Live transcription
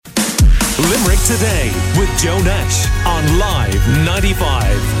Limerick Today with Joe Nash on Live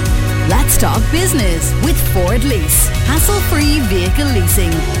 95. Let's talk business with Ford Lease. Hassle-free vehicle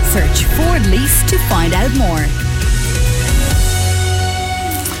leasing. Search Ford Lease to find out more.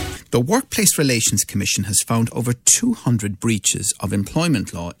 The Workplace Relations Commission has found over 200 breaches of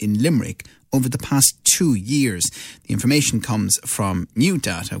employment law in Limerick over the past 2 years. The information comes from new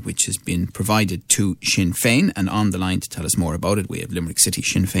data which has been provided to Sinn Féin, and on the line to tell us more about it we have Limerick City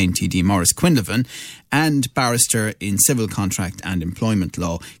Sinn Féin TD Maurice Quinlivan and barrister in civil contract and employment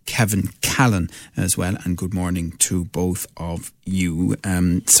law Kevin Callan as well. And good morning to both of you.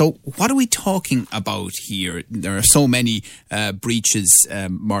 So what are we talking about here? There are so many breaches,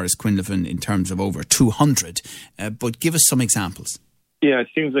 Maurice Quinlivan, in terms of over 200, but give us some examples. Yeah, it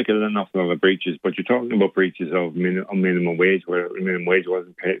seems like an awful lot of breaches, but you're talking about breaches of minimum wage, where minimum wage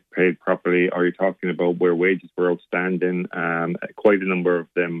wasn't paid properly, or you're talking about where wages were outstanding. Quite a number of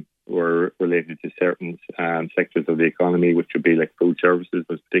them were related to certain sectors of the economy, which would be like food services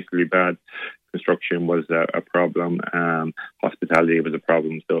was particularly bad. Construction was a problem. Hospitality was a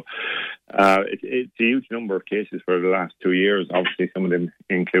problem. So it's a huge number of cases for the last 2 years. Obviously, some of them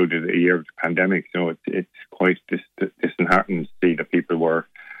included a year of the pandemic. So it's quite disheartening to see that people were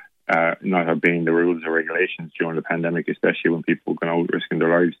not obeying the rules or regulations during the pandemic, especially when people were going out risking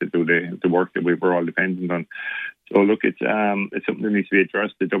their lives to do the work that we were all dependent on. So look, it's something that needs to be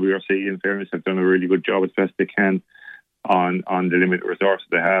addressed. The WRC, in fairness, have done a really good job as best they can on the limited resources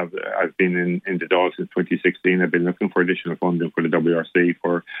they have. I've been in the Dáil since 2016. I've been looking for additional funding for the WRC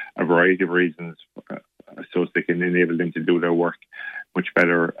for a variety of reasons, so they can enable them to do their work much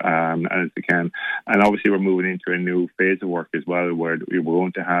better as they can. And obviously we're moving into a new phase of work as well, where we're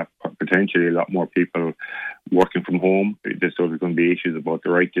going to have potentially a lot more people working from home. So there's going to be issues about the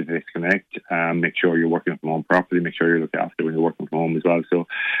right to disconnect, make sure you're working from home properly, make sure you're looked after when you're working from home as well. So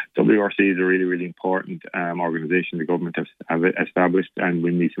WRC is a really, really important organisation the government have established, and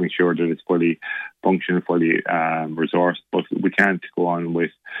we need to make sure that it's fully functional, fully resourced. But we can't go on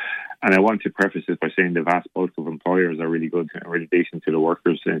with, and I want to preface this by saying the vast bulk of employers are really good and really decent to the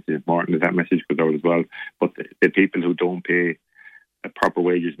workers, and it's important that message goes out as well. But the people who don't pay proper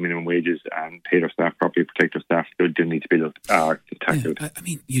wages, minimum wages, and pay their staff properly, protect their staff, they need to be tackled. Yeah, I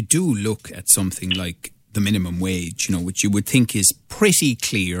mean, you do look at something like the minimum wage, which you would think is pretty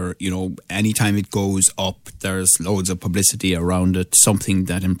clear. Anytime it goes up, there's loads of publicity around it, something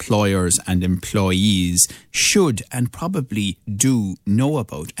that employers and employees should and probably do know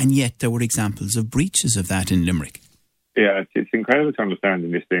about. And yet there were examples of breaches of that in Limerick. Yeah, it's incredible to understand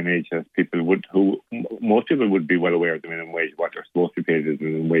in this day and age that most people would be well aware of the minimum wage, what they're supposed to pay as the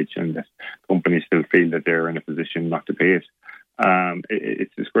minimum wage, and that companies still feel that they're in a position not to pay it.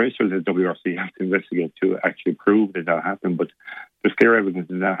 It's disgraceful that WRC has to investigate to actually prove that happened, but there's clear evidence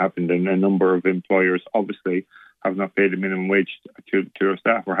that happened, and a number of employers obviously have not paid the minimum wage to their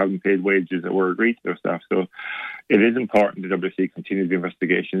staff, or haven't paid wages that were agreed to their staff. So it is important that WRC continue the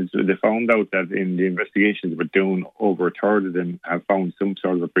investigations. They found out that in the investigations we're doing, over a third of them have found some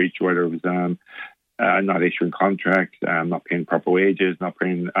sort of a breach, whether it was not issuing contracts, not paying proper wages, not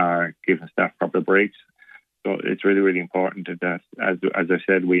paying, giving staff proper breaks. So it's really, really important that, as I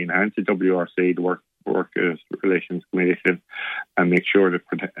said, we enhance the WRC, the Workers Relations Commission, and make sure that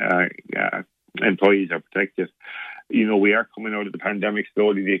employees are protected. We are coming out of the pandemic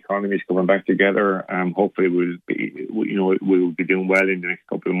slowly. The economy is coming back together. Hopefully, we will be doing well in the next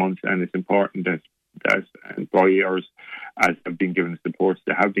couple of months. And it's important that employers have been given the support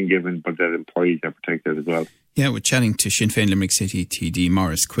they have been given, but that employees are protected as well. Yeah, we're chatting to Sinn Féin Limerick City TD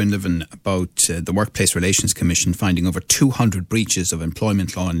Maurice Quinlivan about the Workplace Relations Commission finding over 200 breaches of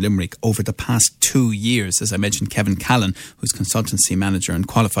employment law in Limerick over the past 2 years. As I mentioned, Kevin Callan, who's consultancy manager and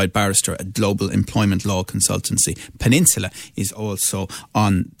qualified barrister at Global Employment Law Consultancy Peninsula, is also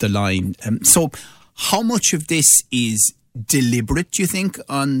on the line. So how much of this is deliberate, do you think,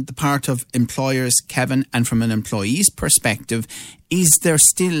 on the part of employers, Kevin, and from an employee's perspective? Is there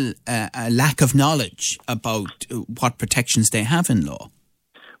still a lack of knowledge about what protections they have in law?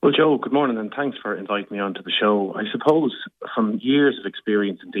 Well, Joe, good morning, and thanks for inviting me onto the show. I suppose from years of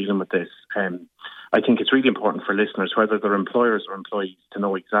experience in dealing with this, I think it's really important for listeners, whether they're employers or employees, to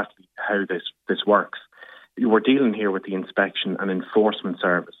know exactly how this works. We're dealing here with the Inspection and Enforcement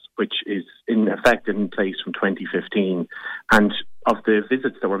Service, which is in effect in place from 2015. And of the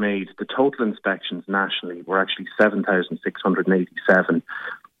visits that were made, the total inspections nationally were actually 7,687.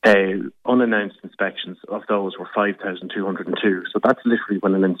 Unannounced inspections of those were 5,202. So that's literally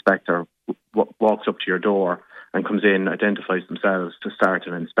when an inspector walks up to your door and comes in, identifies themselves to start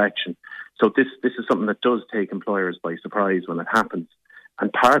an inspection. So this is something that does take employers by surprise when it happens.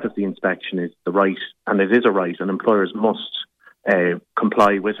 And part of the inspection is the right, and it is a right, and employers must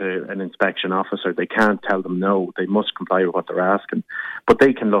comply with an inspection officer. They can't tell them no. They must comply with what they're asking. But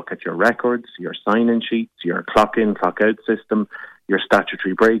they can look at your records, your sign-in sheets, your clock-in, clock-out system, your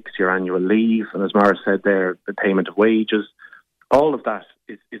statutory breaks, your annual leave, and as Maurice said there, the payment of wages. All of that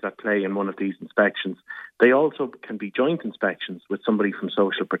is at play in one of these inspections. They also can be joint inspections with somebody from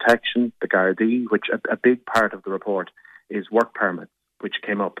social protection, the Gardaí, which a big part of the report is work permits, which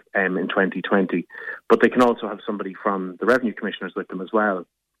came up in 2020. But they can also have somebody from the Revenue Commissioners with them as well.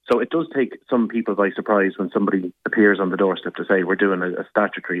 So it does take some people by surprise when somebody appears on the doorstep to say, we're doing a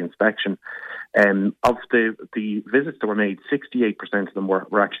statutory inspection. Of the visits that were made, 68% of them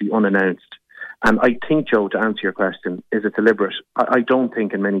were actually unannounced. And I think, Joe, to answer your question, is it deliberate? I don't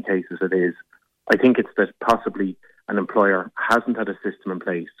think in many cases it is. I think it's that possibly an employer hasn't had a system in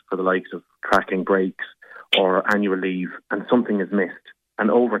place for the likes of tracking breaks or annual leave, and something is missed.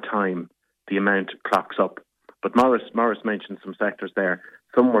 And over time, the amount clocks up. But Maurice mentioned some sectors there.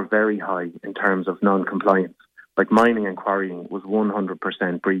 Some were very high in terms of non-compliance. Like mining and quarrying was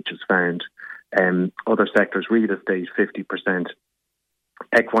 100% breaches found. Other sectors, real estate, 50%.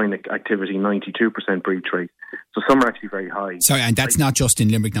 Equine activity, 92% breach rate. So some are actually very high. Sorry, and that's not just in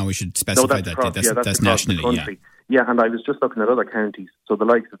Limerick now, we should specify that's nationally. Yeah, and I was just looking at other counties. So the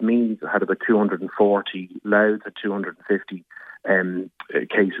likes of Meath had about 240, Louth had 250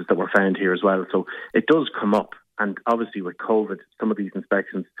 cases that were found here as well. So it does come up. And obviously with COVID, some of these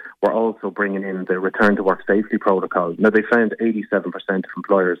inspections were also bringing in the return to work safety protocol. Now they found 87% of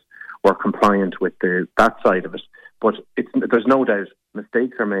employers were compliant with that side of it. But there's no doubt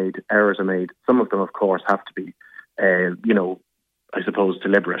mistakes are made, errors are made. Some of them, of course, have to be, I suppose,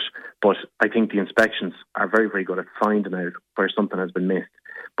 deliberate. But I think the inspections are very, very good at finding out where something has been missed.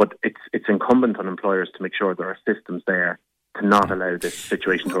 But it's incumbent on employers to make sure there are systems there to not allow this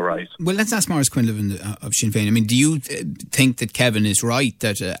situation to arise. Well, let's ask Maurice Quinlivan of Sinn Féin. I mean, do you think that Kevin is right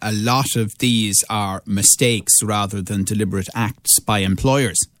that a lot of these are mistakes rather than deliberate acts by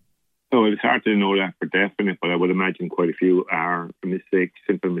employers? No, it's hard to know that for definite, but I would imagine quite a few are mistakes,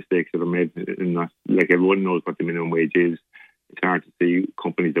 simple mistakes that are made. Like everyone knows what the minimum wage is. It's hard to see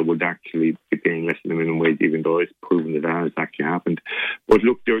companies that would actually be paying less than the minimum wage, even though it's proven that has actually happened. But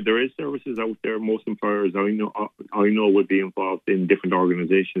look, there is services out there. Most employers I know would be involved in different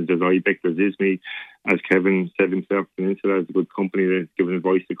organisations. There's IBEC, there's ISME. As Kevin said himself, Peninsula is a good company that's given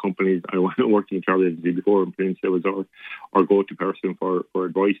advice to companies. I worked in a travel agency before, and Peninsula was our go-to person for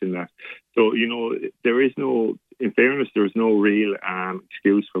advice in that. So, there is no, in fairness, there's no real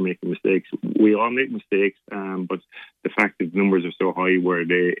excuse for making mistakes. We all make mistakes, but the fact that the numbers are so high where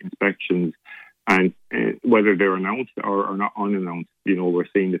the inspections, and whether they're announced or not unannounced, we're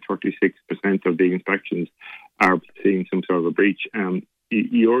seeing that 36% of the inspections are seeing some sort of a breach.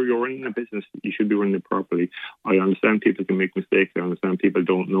 You're running a business, you should be running it properly. I understand people can make mistakes. I understand people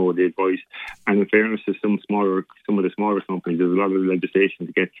don't know the advice. And in fairness to some of the smaller companies, there's a lot of legislation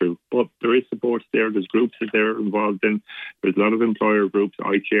to get through. But there is support there. There's groups that they're involved in. There's a lot of employer groups.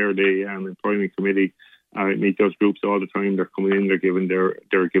 I chair the employment committee. I meet those groups all the time. They're coming in. They're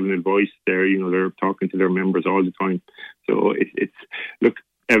giving advice. They're talking to their members all the time. So it's look.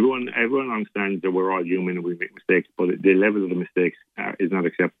 Everyone understands that we're all human and we make mistakes, but the level of the mistakes is not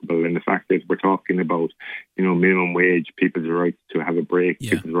acceptable. And the fact that we're talking about, minimum wage, people's rights to have a break,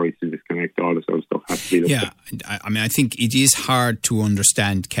 people's rights to disconnect, all this sort of stuff has to be looked at. I mean, I think it is hard to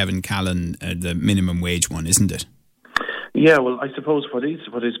understand, Kevin Callan, the minimum wage one, isn't it? Yeah, well, I suppose what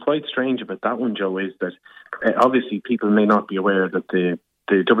is quite strange about that one, Joe, is that obviously people may not be aware that the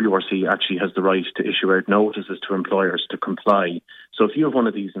WRC actually has the right to issue out notices to employers to comply. So if you have one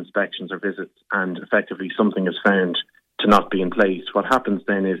of these inspections or visits and effectively something is found to not be in place, what happens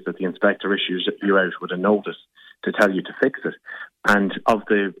then is that the inspector issues you out with a notice to tell you to fix it. And of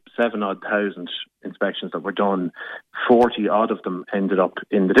the 7,000 inspections that were done, 40 odd of them ended up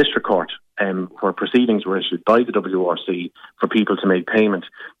in the district court, where proceedings were issued by the WRC for people to make payment.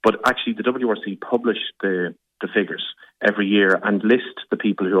 But actually the WRC published the figures every year and list the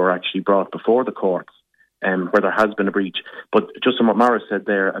people who are actually brought before the courts where there has been a breach. But just on what Maurice said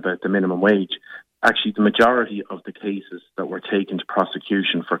there about the minimum wage, actually the majority of the cases that were taken to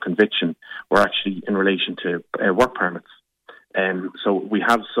prosecution for conviction were actually in relation to work permits. So we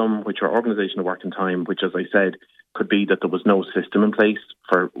have some which are organisational working time, which, as I said, could be that there was no system in place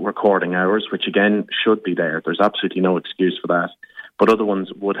for recording hours, which again should be there. There's absolutely no excuse for that. But other ones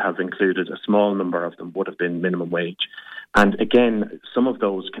would have included, a small number of them would have been minimum wage. And again, some of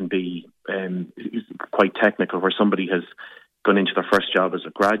those can be quite technical, where somebody has gone into their first job as a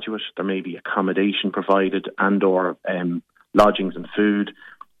graduate. There may be accommodation provided and or lodgings and food.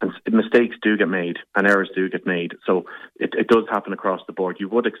 And mistakes do get made and errors do get made. So it does happen across the board. You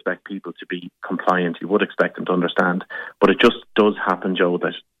would expect people to be compliant. You would expect them to understand. But it just does happen, Joe,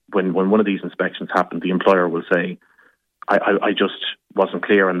 that when one of these inspections happen, the employer will say, I just wasn't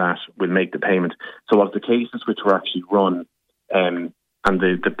clear on that, we'll make the payment. So of the cases which were actually run and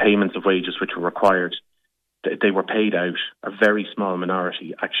the payments of wages which were required, they were paid out. A very small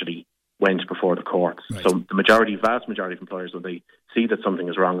minority actually went before the courts. Right. So the vast majority of employers, when they see that something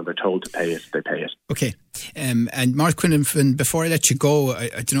is wrong and they're told to pay it, they pay it. Okay. And Mark Quinlivan, before I let you go, I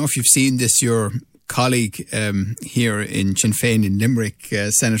don't know if you've seen this, your colleague here in Sinn Féin in Limerick,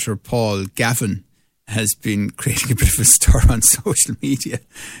 Senator Paul Gavin, has been creating a bit of a stir on social media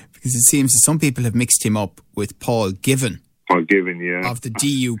because it seems that some people have mixed him up with Paul Givan. Paul Givan, yeah. Of the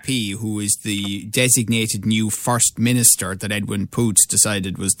DUP, who is the designated new First Minister that Edwin Poots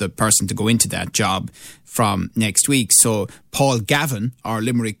decided was the person to go into that job from next week. So Paul Gavin, our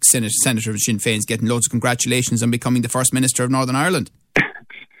Limerick Senator of Sinn Féin, is getting loads of congratulations on becoming the First Minister of Northern Ireland.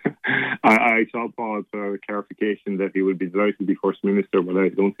 I saw Paul for clarification that he would be delighted to be First Minister, but I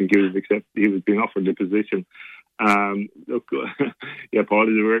don't think he was being offered the position. Look, yeah, Paul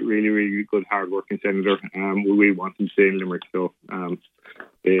is a really, really good, hard-working senator. We want him to stay in Limerick, so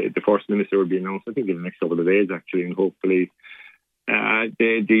the First Minister will be announced, I think, in the next couple of days, actually, and hopefully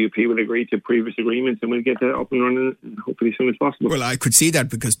the DUP will agree to previous agreements and we'll get that up and running hopefully as soon as possible. Well, I could see that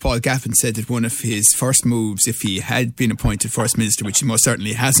because Paul Gavin said that one of his first moves, if he had been appointed First Minister, which he most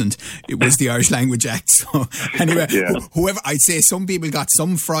certainly hasn't, it was the Irish Language Act. So anyway, whoever, I'd say some people got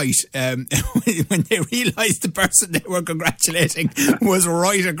some fright when they realised the person they were congratulating was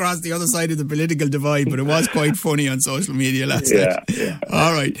right across the other side of the political divide, but it was quite funny on social media last night. Yeah.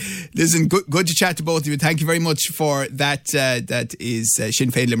 All right. Listen, good to chat to both of you. Thank you very much for that. That is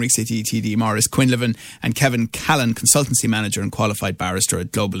Sinn Féin Limerick City TD Maurice Quinlivan and Kevin Callan, Consultancy Manager and Qualified Barrister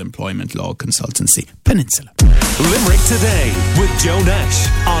at Global Employment Law Consultancy Peninsula. Limerick Today with Joe Nash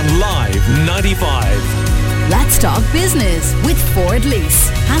on Live 95. Let's talk business with Ford Lease.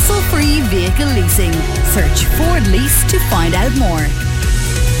 Hassle-free vehicle leasing. Search Ford Lease to find out more.